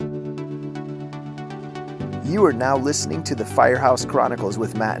You are now listening to the Firehouse Chronicles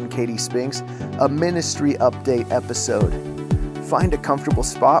with Matt and Katie Spinks, a ministry update episode. Find a comfortable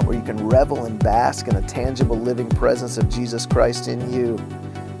spot where you can revel and bask in a tangible living presence of Jesus Christ in you.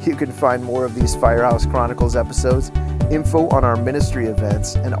 You can find more of these Firehouse Chronicles episodes, info on our ministry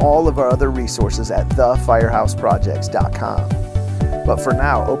events, and all of our other resources at thefirehouseprojects.com. But for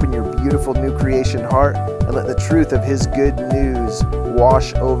now, open your beautiful new creation heart and let the truth of His good news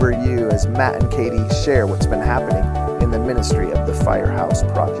wash over you as Matt and Katie share what's been happening in the ministry of the Firehouse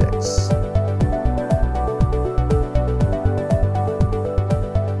Projects.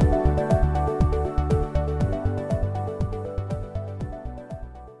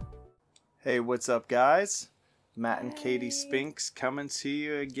 Hey, what's up, guys? Matt and Katie Spinks coming to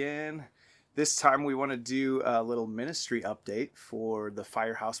you again. This time we want to do a little ministry update for the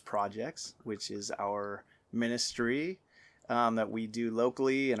Firehouse Projects, which is our ministry that we do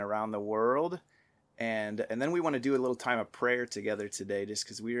locally and around the world. And then we want to do a little time of prayer together today, just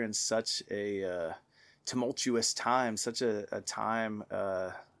because we are in such a tumultuous time, such a time.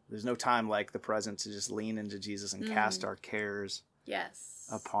 There's no time like the present to just lean into Jesus and cast our cares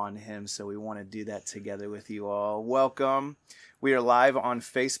upon Him. So we want to do that together with you all. Welcome. We are live on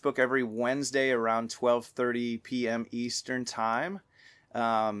Facebook every Wednesday around 12:30 p.m. Eastern Time.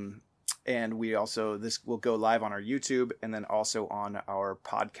 And we also, this will go live on our YouTube and then also on our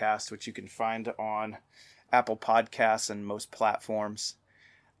podcast, which you can find on Apple Podcasts and most platforms.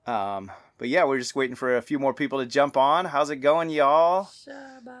 But yeah, we're just waiting for a few more people to jump on. How's it going, y'all?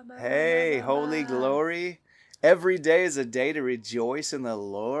 Hey, holy glory. Every day is a day to rejoice in the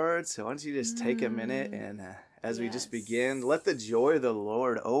Lord. So why don't you just take a minute and as we just begin, let the joy of the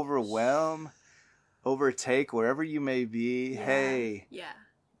Lord overtake wherever you may be. Hey,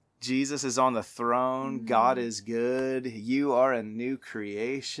 Jesus is on the throne. God is good. You are a new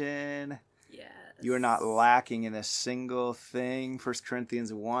creation. You are not lacking in a single thing. 1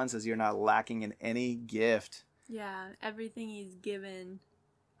 Corinthians 1 says you're not lacking in any gift. Yeah, everything He's given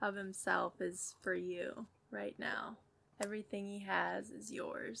of Himself is for you right now. Everything He has is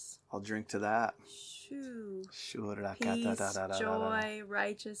yours. I'll drink to that. Peace, joy,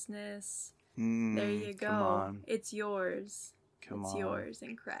 righteousness. There you go. Come on. It's yours. It's yours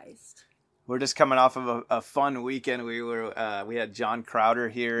in Christ. We're just coming off of a fun weekend. We had John Crowder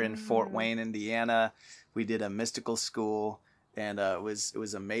here in Fort Wayne, Indiana. We did a mystical school, and it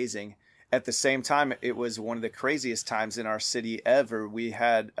was amazing. At the same time, it was one of the craziest times in our city ever. We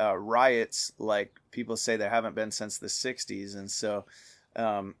had riots like people say there haven't been since the 60s. And so,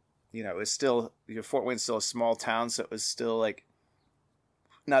 it was still, Fort Wayne's still a small town, so it was still like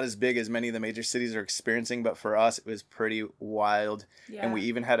not as big as many of the major cities are experiencing. But for us, it was pretty wild. Yeah. And we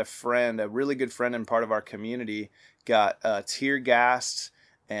even had a really good friend and part of our community, got tear gassed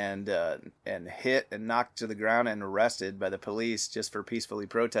and hit and knocked to the ground and arrested by the police just for peacefully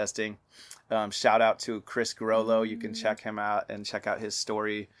protesting. Shout out to Chris Garolo. You can check him out and check out his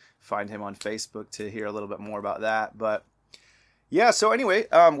story. Find him on Facebook to hear a little bit more about that. But yeah, so anyway,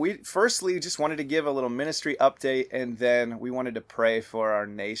 we firstly just wanted to give a little ministry update, and then we wanted to pray for our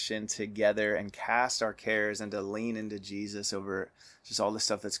nation together and cast our cares and to lean into Jesus over just all the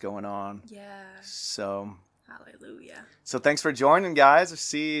stuff that's going on. Yeah. So hallelujah. So thanks for joining, guys. I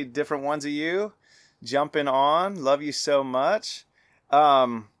see different ones of you jumping on. Love you so much.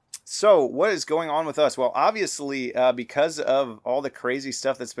 So what is going on with us? Well, obviously, because of all the crazy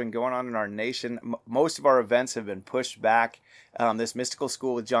stuff that's been going on in our nation, most of our events have been pushed back. This mystical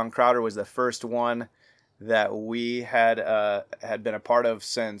school with John Crowder was the first one that we had been a part of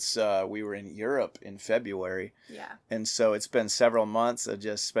since we were in Europe in February. Yeah. And so it's been several months of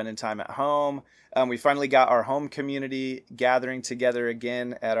just spending time at home. We finally got our home community gathering together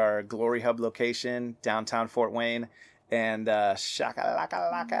again at our Glory Hub location, downtown Fort Wayne. And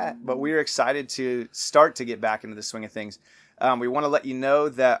shaka-laka-laka. But we're excited to start to get back into the swing of things. We want to let you know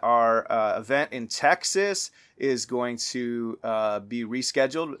that our event in Texas is going to be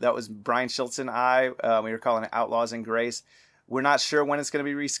rescheduled. That was Brian Schultz and I. We were calling it Outlaws in Grace. We're not sure when it's going to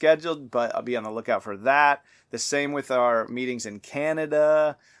be rescheduled, but I'll be on the lookout for that. The same with our meetings in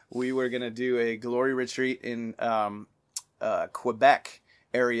Canada. We were going to do a glory retreat in Quebec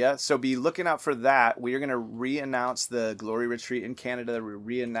area. So be looking out for that. We are going to re-announce the Glory Retreat in Canada. We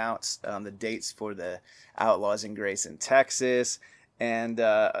re-announce the dates for the Outlaws in Grace in Texas and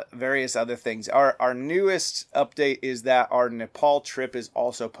various other things. Our newest update is that our Nepal trip is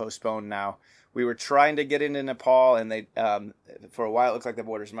also postponed now. We were trying to get into Nepal, and they for a while it looked like the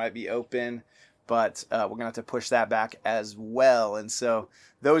borders might be open, but we're going to have to push that back as well. And so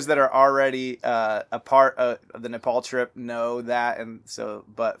those that are already a part of the Nepal trip know that. And so,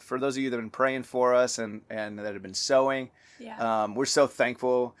 but for those of you that have been praying for us and that have been sowing, we're so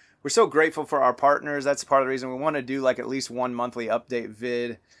thankful. We're so grateful for our partners. That's part of the reason we want to do like at least one monthly update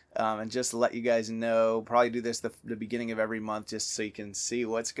vid. And just let you guys know, probably do this the beginning of every month just so you can see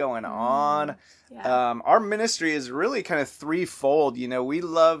what's going on. Our ministry is really kind of threefold. You know, we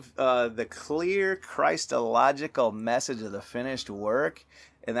love the clear Christological message of the finished work.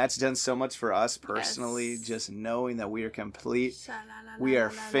 And that's done so much for us personally, just knowing that we are complete. We are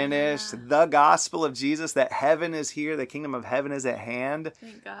finished. The gospel of Jesus, that heaven is here. The kingdom of heaven is at hand.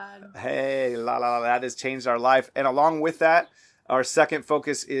 Thank God. Hey, that has changed our life. And along with that, our second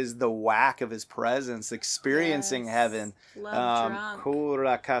focus is the whack of his presence, experiencing heaven. Love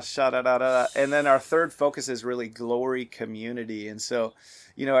drunk. And then our third focus is really glory community. And so,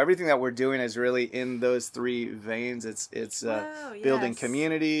 you know, everything that we're doing is really in those three veins. It's building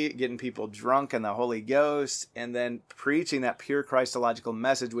community, getting people drunk in the Holy Ghost, and then preaching that pure Christological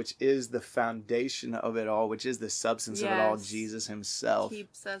message, which is the foundation of it all, which is the substance of it all, Jesus himself.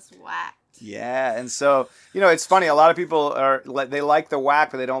 Keeps us whacked. Yeah, and so, you know, it's funny. A lot of people they like the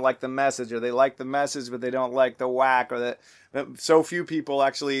whack, but they don't like the message, or they like the message, but they don't like the whack, or that so few people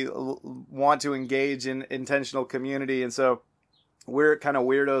actually want to engage in intentional community. And so we're kind of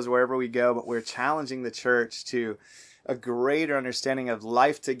weirdos wherever we go, but we're challenging the church to a greater understanding of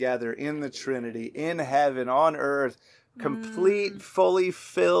life together in the Trinity, in heaven, on earth, complete, fully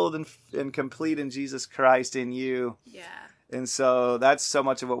filled and complete in Jesus Christ in you. Yeah. And so that's so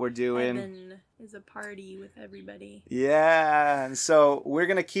much of what we're doing. Heaven is a party with everybody. Yeah. And so we're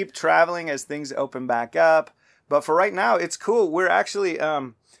going to keep traveling as things open back up. But for right now, it's cool. We're actually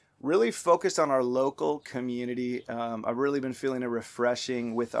really focused on our local community. I've really been feeling a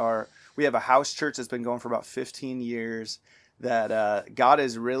refreshing with we have a house church that's been going for about 15 years that God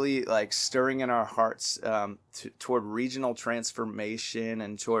is really like stirring in our hearts toward regional transformation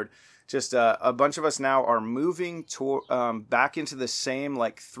and toward just a bunch of us now are moving back into the same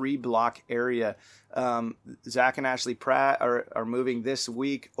like 3-block area. Zach and Ashley Pratt are moving this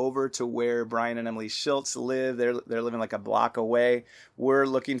week over to where Brian and Emily Schultz live. They're living like a block away. We're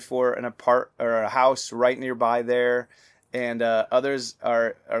looking for a house right nearby there, and others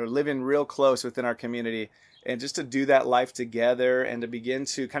are living real close within our community. And just to do that life together and to begin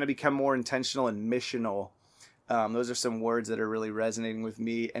to kind of become more intentional and missional. Those are some words that are really resonating with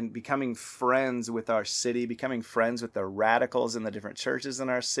me, and becoming friends with our city, becoming friends with the radicals in the different churches in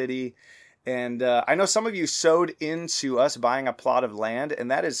our city. And I know some of you sowed into us buying a plot of land, and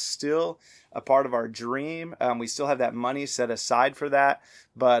that is still a part of our dream. We still have that money set aside for that,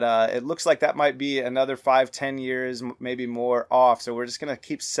 but it looks like that might be another 5-10 years, maybe more off. So we're just going to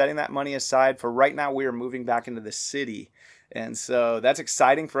keep setting that money aside. For right now, we are moving back into the city. And so that's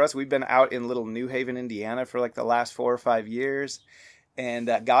exciting for us. We've been out in Little New Haven, Indiana for like the last 4 or 5 years. And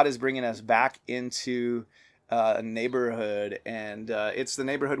God is bringing us back into a neighborhood. And it's the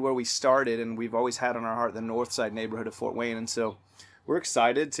neighborhood where we started. And we've always had on our heart the north side neighborhood of Fort Wayne. And so we're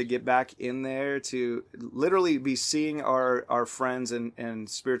excited to get back in there, to literally be seeing our friends and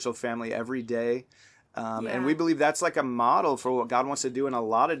spiritual family every day. And we believe that's like a model for what God wants to do in a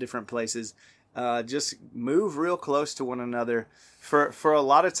lot of different places. Just move real close to one another. For a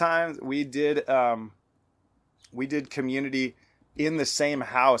lot of times we did community in the same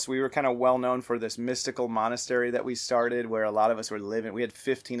house. We were kind of well known for this mystical monastery that we started, where a lot of us were living. We had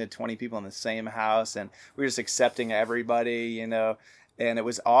 15 to 20 people in the same house, and we were just accepting everybody, you know, and it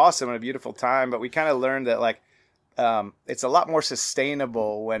was awesome and a beautiful time. But we kind of learned that like it's a lot more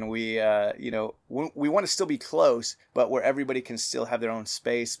sustainable when we want to still be close, but where everybody can still have their own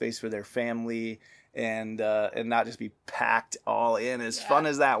space for their family, and not just be packed all in. As fun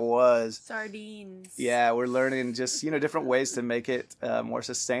as that was, sardines. Yeah, we're learning just different ways to make it more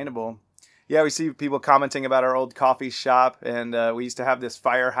sustainable. Yeah, we see people commenting about our old coffee shop, and we used to have this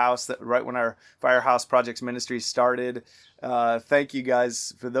firehouse that right when our Firehouse Projects ministry started. Thank you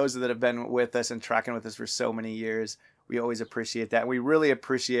guys for those that have been with us and tracking with us for so many years. We always appreciate that. We really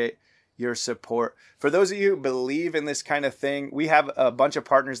appreciate your support. For those of you who believe in this kind of thing, we have a bunch of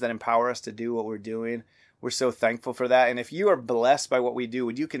partners that empower us to do what we're doing. We're so thankful for that. And if you are blessed by what we do,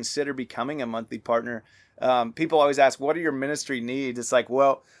 would you consider becoming a monthly partner? People always ask, what are your ministry needs? It's like,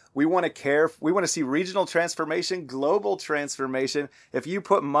 well, we want to see regional transformation, global transformation. If you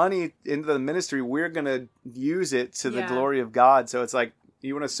put money into the ministry, we're going to use it to the glory of God. So it's like,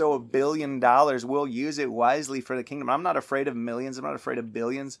 you want to sow $1 billion, we'll use it wisely for the kingdom. I'm not afraid of millions. I'm not afraid of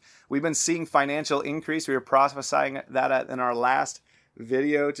billions. We've been seeing financial increase. We were prophesying that in our last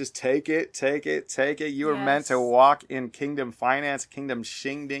video. Just take it, take it, take it. You are meant to Yes. walk in kingdom finance, kingdom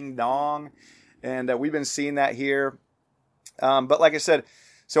shing ding dong. And we've been seeing that here. But like I said,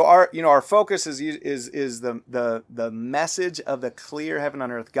 so our focus is the message of the clear heaven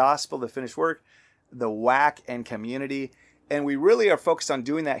on earth gospel, the finished work, the WAC and community. And we really are focused on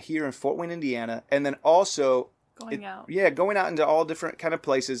doing that here in Fort Wayne, Indiana. And then also Going out. Yeah, going out into all different kind of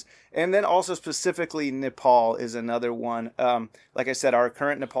places. And then also specifically Nepal is another one. Like I said, our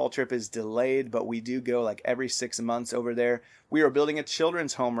current Nepal trip is delayed, but we do go like every 6 months over there. We are building a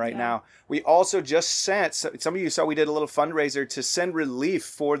children's home right now. We also just sent, some of you saw we did a little fundraiser to send relief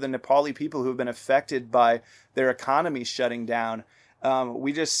for the Nepali people who have been affected by their economy shutting down.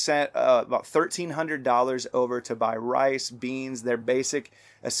 We just sent about $1,300 over to buy rice, beans, their basic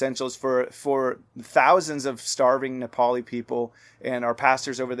essentials for thousands of starving Nepali people. And our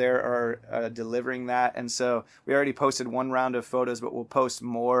pastors over there are delivering that. And so we already posted one round of photos, but we'll post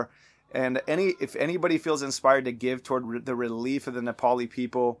more. And if anybody feels inspired to give toward the relief of the Nepali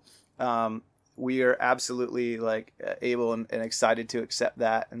people, we are absolutely able and excited to accept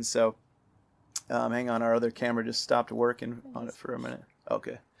that. And so hang on, our other camera just stopped working on it for a minute.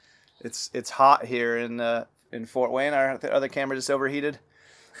 Okay, it's hot here in Fort Wayne. Our other camera just overheated,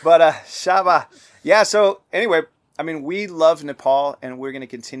 but Shaba, yeah. So anyway, I mean, we love Nepal, and we're going to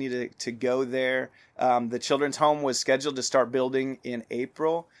continue to go there. The children's home was scheduled to start building in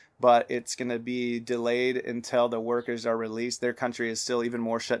April, but it's going to be delayed until the workers are released. Their country is still even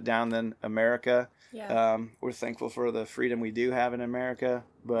more shut down than America. Yeah. We're thankful for the freedom we do have in America,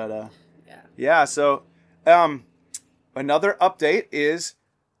 but. Yeah. So another update is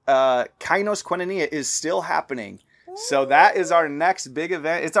Kainos Koinonia is still happening. So that is our next big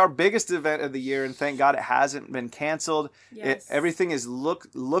event. It's our biggest event of the year, and thank God it hasn't been canceled. Yes. Everything is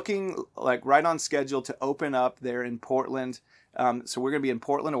looking like right on schedule to open up there in Portland. So we're going to be in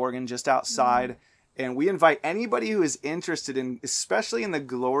Portland, Oregon, just outside. And we invite anybody who is interested in, especially in the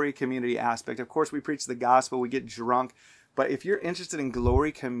glory community aspect. Of course, we preach the gospel, we get drunk. But if you're interested in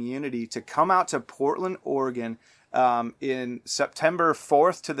glory community, to come out to Portland, Oregon in September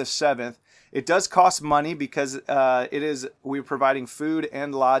 4th to the 7th, it does cost money because we're providing food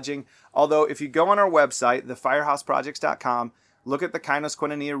and lodging. Although if you go on our website, thefirehouseprojects.com, look at the Kainos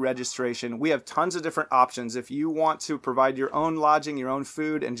Koinonia registration. We have tons of different options. If you want to provide your own lodging, your own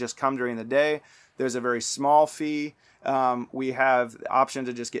food, and just come during the day, there's a very small fee. We have the option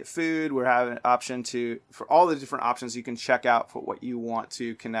to just get food. We're having an option for all the different options you can check out for what you want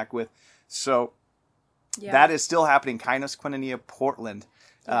to connect with. So that is still happening. Kainos Koinonia Portland,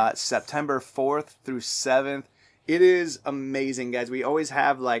 September 4th through 7th. It is amazing, guys. We always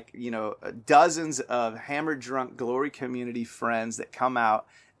have dozens of hammered drunk glory community friends that come out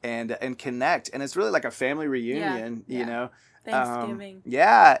and connect. And it's really like a family reunion, you know. Thanksgiving.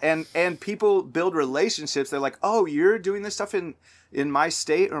 And people build relationships. They're like, oh, you're doing this stuff in my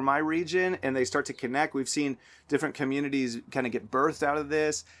state or my region, and they start to connect. We've seen different communities kind of get birthed out of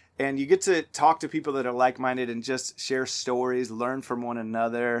this, and you get to talk to people that are like-minded and just share stories, learn from one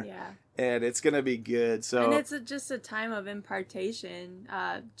another. Yeah. And it's going to be good. So, and it's just a time of impartation.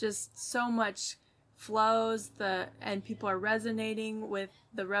 Just so much flows, and people are resonating with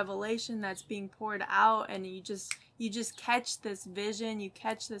the revelation that's being poured out, and you just catch this vision, you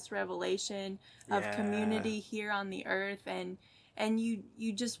catch this revelation of community here on the earth, and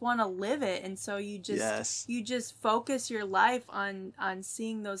you just want to live it, and so you just focus your life on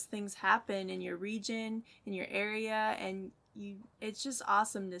seeing those things happen in your region, in your area, and it's just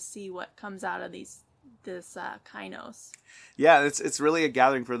awesome to see what comes out of this Kainos. Yeah, it's really a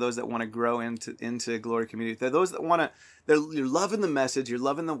gathering for those that want to grow into glory community. They're those that want to. You're loving the message, you're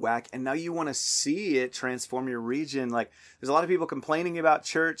loving the WAC, and now you want to see it transform your region. Like, there's a lot of people complaining about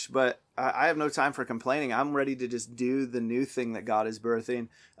church, but I have no time for complaining. I'm ready to just do the new thing that God is birthing,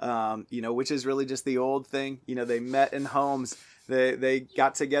 which is really just the old thing. They met in homes, they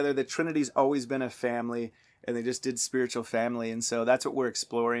got together. The Trinity's always been a family, and they just did spiritual family, and so that's what we're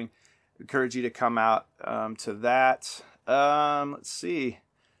exploring. Encourage you to come out to that. Let's see.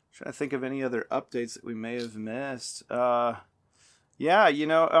 I'm trying to think of any other updates that we may have missed.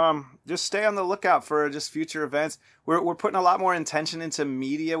 Just stay on the lookout for just future events. We're putting a lot more intention into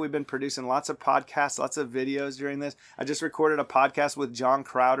media. We've been producing lots of podcasts, lots of videos during this. I just recorded a podcast with John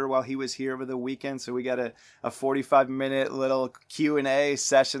Crowder while he was here over the weekend. So we got a 45-minute little Q&A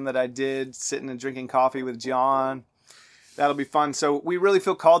session that I did, sitting and drinking coffee with John. That'll be fun. So we really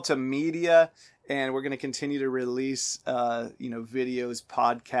feel called to media and we're going to continue to release, videos,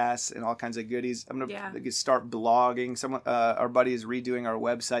 podcasts, and all kinds of goodies. I'm going to start blogging. Our buddy is redoing our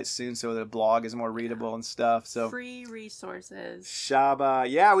website soon, so the blog is more readable and stuff. So free resources. Shaba.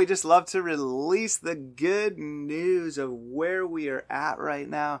 Yeah, we just love to release the good news of where we are at right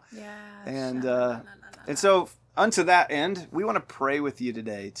now. Yeah. And so unto that end, we want to pray with you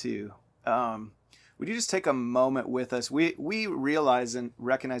today too. Would you just take a moment with us? We realize and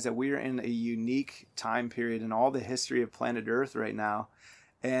recognize that we are in a unique time period in all the history of planet Earth right now.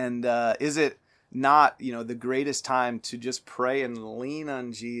 And is it not, the greatest time to just pray and lean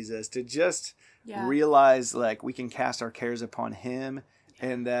on Jesus, to just realize like we can cast our cares upon him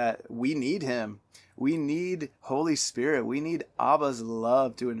and that we need him. We need Holy Spirit. We need Abba's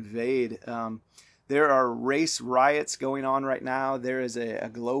love to invade. There are race riots going on right now. There is a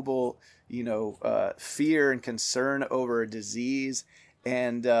global fear and concern over a disease.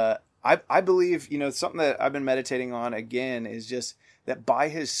 And I believe, something that I've been meditating on again is just that by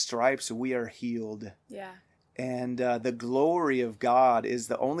his stripes we are healed. Yeah. And the glory of God is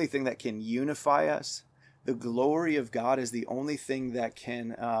the only thing that can unify us. The glory of God is the only thing that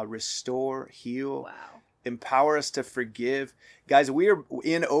can restore, heal, empower us to forgive. Guys, we are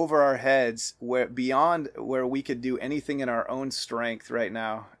in over our heads beyond where we could do anything in our own strength right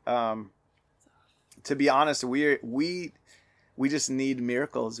now. To be honest, we just need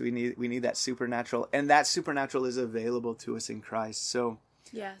miracles. We need that supernatural, and that supernatural is available to us in Christ. So,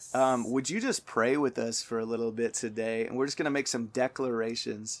 yes. Would you just pray with us for a little bit today, and we're just gonna make some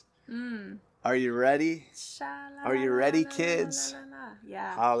declarations. Are you ready? Are you ready, kids?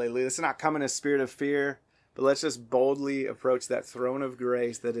 Yeah. Hallelujah. Let's not come in a spirit of fear, but let's just boldly approach that throne of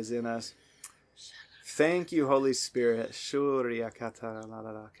grace that is in us. Thank you, Holy Spirit. Yeah, thank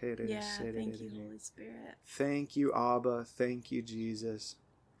you, Holy Spirit. Thank you, Abba. Thank you, Jesus.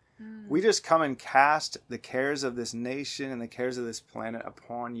 We just come and cast the cares of this nation and the cares of this planet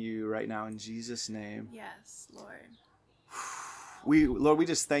upon you right now in Jesus' name. Yes, Lord. Lord, we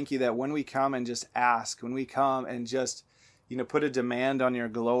just thank you that when we come and just ask, when we come and just, put a demand on your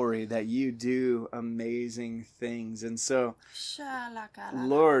glory, that you do amazing things. And so,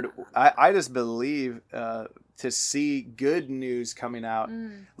 Lord, I just believe to see good news coming out.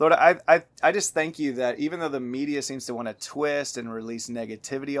 Lord, I just thank you that even though the media seems to want to twist and release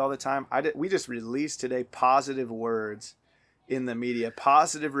negativity all the time, we just release today positive words in the media,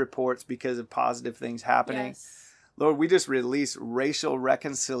 positive reports because of positive things happening. Yes. Lord, we just release racial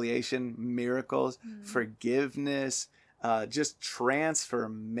reconciliation, miracles, forgiveness, just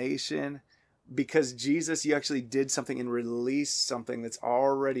transformation, because Jesus, you actually did something and released something that's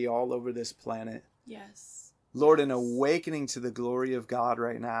already all over this planet. Yes. Lord, an awakening to the glory of God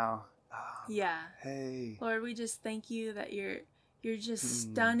right now. Yeah. Hey. Lord, we just thank you that you're just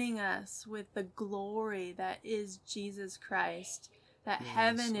stunning us with the glory that is Jesus Christ. That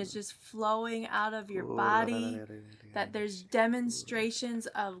heaven is just flowing out of your body, that there's demonstrations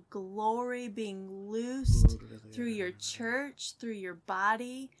of glory being loosed through your church, through your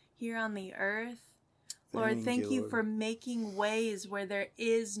body here on the earth. Lord, thank you for making ways where there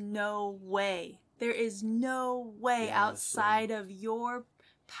is no way. There is no way outside of your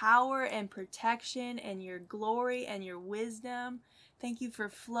power and protection and your glory and your wisdom. Thank you for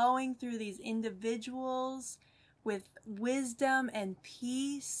flowing through these individuals with wisdom and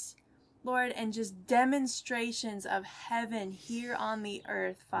peace, Lord, and just demonstrations of heaven here on the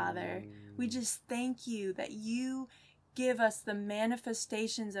earth, Father. We just thank you that you give us the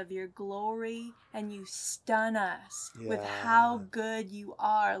manifestations of your glory and you stun us with how good you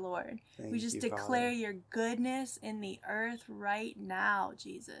are, Lord. We just declare your goodness in the earth right now,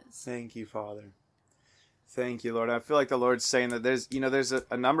 Jesus. Thank you, Father. Thank you, Lord. I feel like the Lord's saying that there's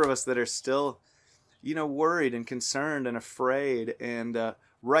a number of us that are still worried and concerned and afraid. And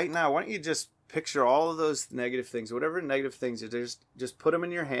right now, why don't you just picture all of those negative things, whatever negative things, just put them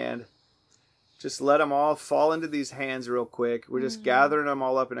in your hand. Just let them all fall into these hands real quick. We're just gathering them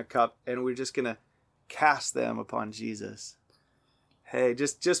all up in a cup, and we're just going to cast them upon Jesus. Hey,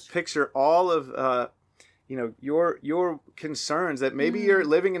 just picture all of, your concerns that maybe you're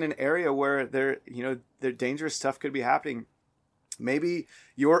living in an area where there dangerous stuff could be happening. Maybe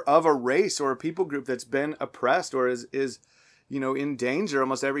you're of a race or a people group that's been oppressed or is in danger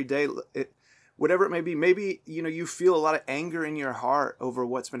almost every day. Whatever it may be, maybe you feel a lot of anger in your heart over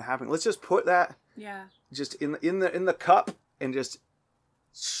what's been happening. Let's just put that just in the cup and just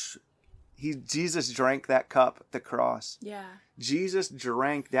Jesus drank that cup at the cross. Yeah. Jesus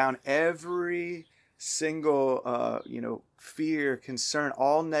drank down every single fear, concern,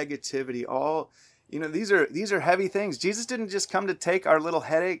 all negativity, all You know, these are heavy things. Jesus didn't just come to take our little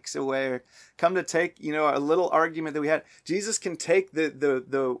headaches away, or come to take, you know, a little argument that we had. Jesus can take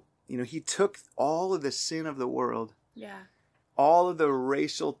the you know, he took all of the sin of the world. Yeah. All of the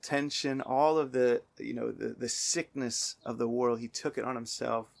racial tension, all of the, you know, the sickness of the world, he took it on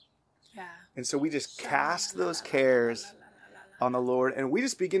himself. Yeah. And so we just cast those cares on the Lord, and we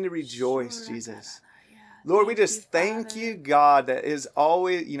just begin to rejoice, Jesus. Lord, we just thank you, God, that is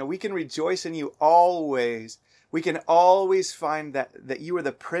always, you know, we can rejoice in you always. We can always find that you are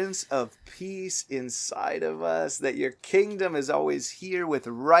the Prince of Peace inside of us, that your kingdom is always here with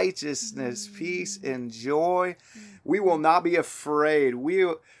righteousness, peace, and joy. We will not be afraid. We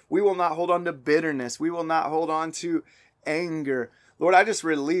will not hold on to bitterness. We will not hold on to anger. Lord, I just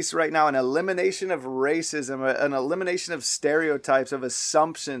release right now an elimination of racism, an elimination of stereotypes, of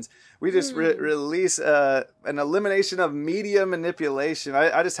assumptions. We just release an elimination of media manipulation.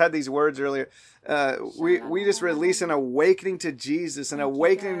 I just had these words earlier. We just release an awakening to Jesus, an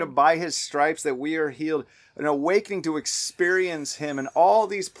awakening to by his stripes that we are healed, an awakening to experience him in all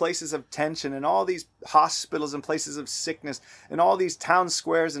these places of tension, and all these hospitals and places of sickness, and all these town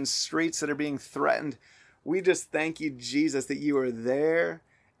squares and streets that are being threatened. We just thank you, Jesus, that you are there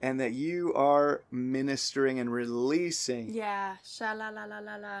and that you are ministering and releasing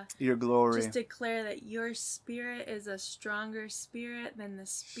your glory. Just declare that your spirit is a stronger spirit than the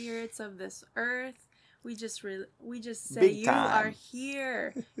spirits of this earth. We just say Big you time. are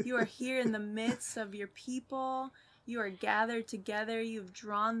here. You are here in the midst of your people. You are gathered together. You've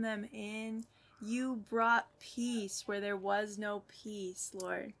drawn them in. You brought peace where there was no peace,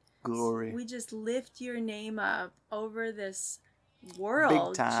 Lord. Glory. We just lift your name up over this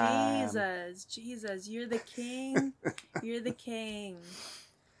world. Big time. Jesus, you're the king. You're the king.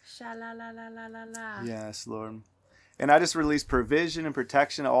 Sha-la-la-la-la-la-la. Yes, Lord. And I just release provision and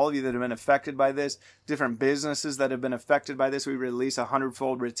protection to all of you that have been affected by this, different businesses that have been affected by this. We release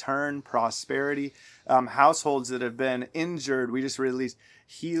 100-fold return, prosperity, households that have been injured. We just release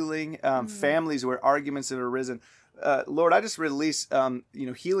healing, families where arguments have arisen. Lord, I just release,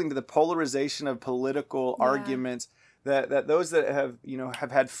 healing to the polarization of political arguments, that those that have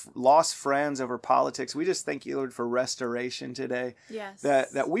had lost friends over politics. We just thank you, Lord, for restoration today. Yes.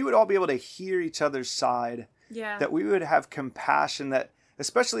 That we would all be able to hear each other's side. Yeah. That we would have compassion, that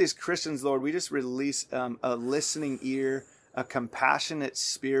especially as Christians, Lord, we just release a listening ear, a compassionate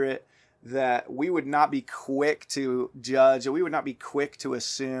spirit, that we would not be quick to judge, or we would not be quick to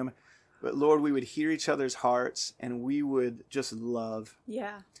assume. But Lord, we would hear each other's hearts, and we would just love.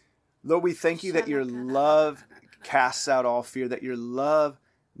 Yeah. Lord, we thank you that your love casts out all fear, that your love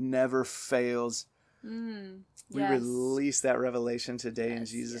never fails. We release that revelation today in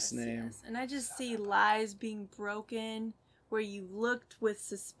Jesus' name. Yes. And I just see lies being broken where you looked with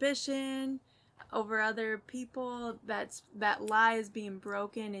suspicion over other people. That lie is being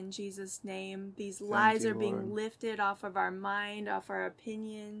broken in Jesus' name. These lies are being lifted off of our mind, off our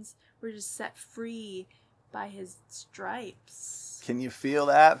opinions. We're just set free by his stripes. Can you feel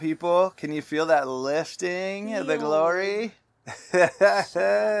that, people? Can you feel that lifting of the glory?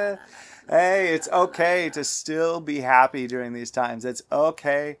 Hey, it's okay to still be happy during these times. It's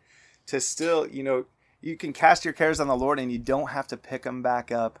okay to still, you can cast your cares on the Lord and you don't have to pick them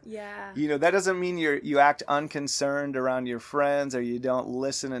back up. Yeah. That doesn't mean you act unconcerned around your friends, or you don't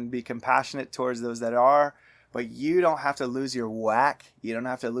listen and be compassionate towards those that are. But you don't have to lose your whack. You don't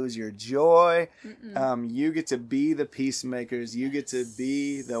have to lose your joy. You get to be the peacemakers. You get to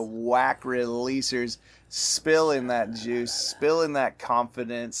be the whack releasers, spilling that juice, spilling that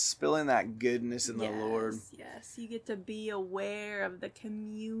confidence, spilling that goodness in the Lord. Yes, you get to be aware of the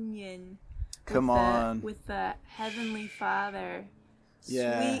communion. With the Heavenly Father.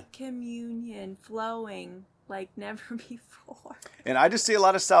 Yeah. Sweet communion flowing like never before. And I just see a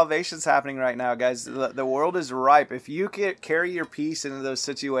lot of salvations happening right now, guys. The world is ripe. If you carry your peace into those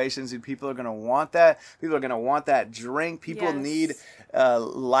situations, and people are going to want that. People are going to want that drink. People need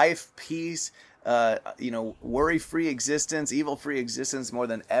life, peace, worry-free existence, evil-free existence more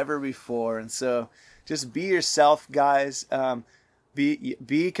than ever before. And so just be yourself, guys.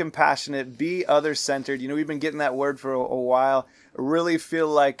 Be compassionate, be other-centered. We've been getting that word for a while. I really feel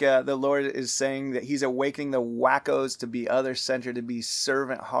like the Lord is saying that he's awakening the wackos to be other-centered, to be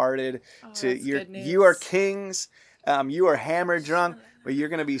servant-hearted. You are kings, you are hammer-drunk, but you're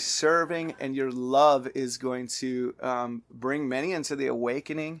going to be serving, and your love is going to bring many into the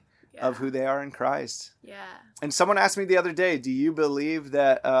awakening of who they are in Christ. Yeah. And someone asked me the other day, do you believe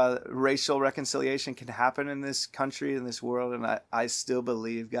that racial reconciliation can happen in this country, in this world? And I still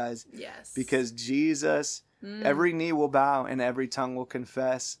believe, guys. Yes. Because Jesus, every knee will bow and every tongue will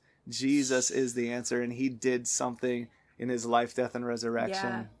confess Jesus is the answer, and he did something in his life, death, and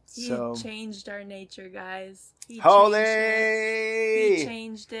resurrection. He changed our nature, guys. Holy! He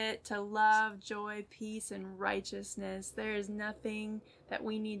changed it to love, joy, peace, and righteousness. There is nothing that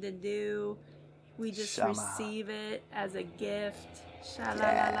we need to do. We just receive it as a gift.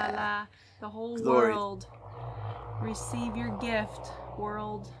 Sha-la-la-la-la. The whole world. Receive your gift,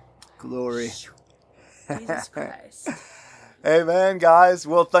 world. Glory. Jesus Christ. Amen, guys.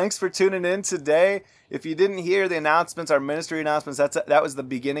 Well, thanks for tuning in today. If you didn't hear the announcements, our ministry announcements, that was the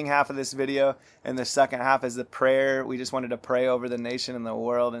beginning half of this video, and the second half is the prayer. We just wanted to pray over the nation and the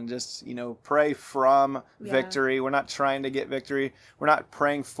world and just, pray from victory. We're not trying to get victory. We're not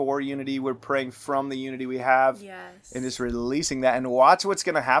praying for unity. We're praying from the unity we have and just releasing that. And watch what's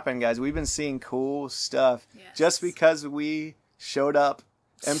going to happen, guys. We've been seeing cool stuff just because we showed up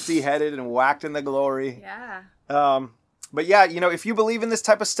empty-headed and whacked in the glory. But yeah, if you believe in this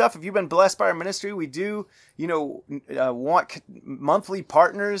type of stuff, if you've been blessed by our ministry, we do, want monthly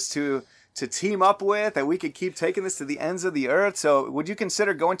partners to team up with, and we could keep taking this to the ends of the earth. So would you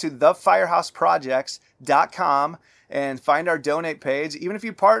consider going to thefirehouseprojects.com and find our donate page? Even if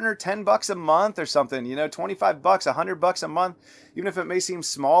you partner $10 a month or something, $25, $100 a month, even if it may seem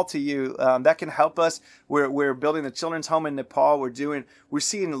small to you, that can help us. We're building the children's home in Nepal. We're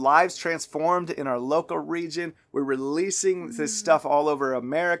seeing lives transformed in our local region. We're releasing this stuff all over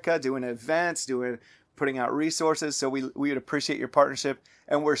America, doing events, putting out resources. So we would appreciate your partnership.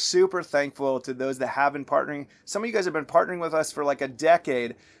 And we're super thankful to those that have been partnering. Some of you guys have been partnering with us for like a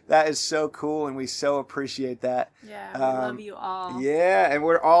decade. That is so cool, and we so appreciate that. Yeah, we love you all. Yeah, and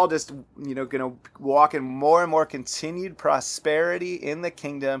we're all just, going to walk in more and more continued prosperity in the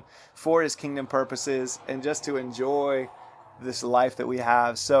kingdom for his kingdom purposes and just to enjoy this life that we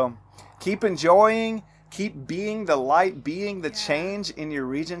have. So keep enjoying. Keep being the light, being the change in your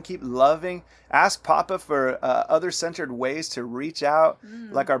region. Keep loving. Ask Papa for other-centered ways to reach out,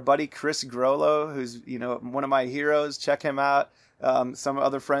 like our buddy Chris Grollo, who's one of my heroes. Check him out. Some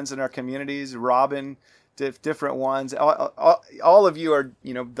other friends in our communities, Robin, different ones. All of you are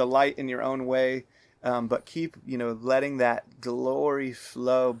the light in your own way, but keep letting that glory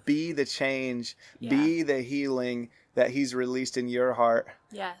flow. Be the change. Be the healing that He's released in your heart.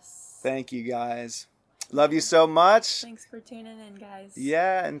 Yes. Thank you, guys. Love you so much. Thanks for tuning in, guys.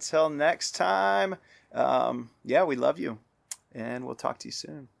 Yeah, until next time. We love you. And we'll talk to you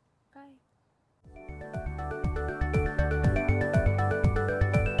soon. Bye.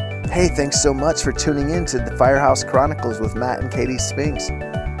 Hey, thanks so much for tuning in to the Firehouse Chronicles with Matt and Katie Spinks.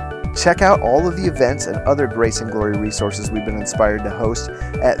 Check out all of the events and other Grace and Glory resources we've been inspired to host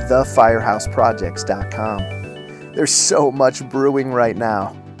at thefirehouseprojects.com. There's so much brewing right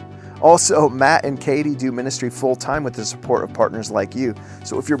now. Also, Matt and Katie do ministry full-time with the support of partners like you.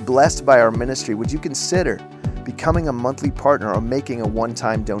 So if you're blessed by our ministry, would you consider becoming a monthly partner or making a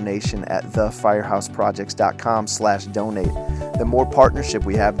one-time donation at thefirehouseprojects.com/donate? The more partnership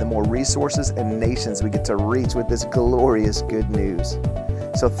we have, the more resources and nations we get to reach with this glorious good news.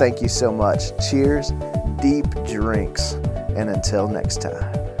 So thank you so much. Cheers, deep drinks, and until next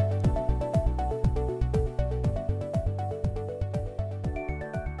time.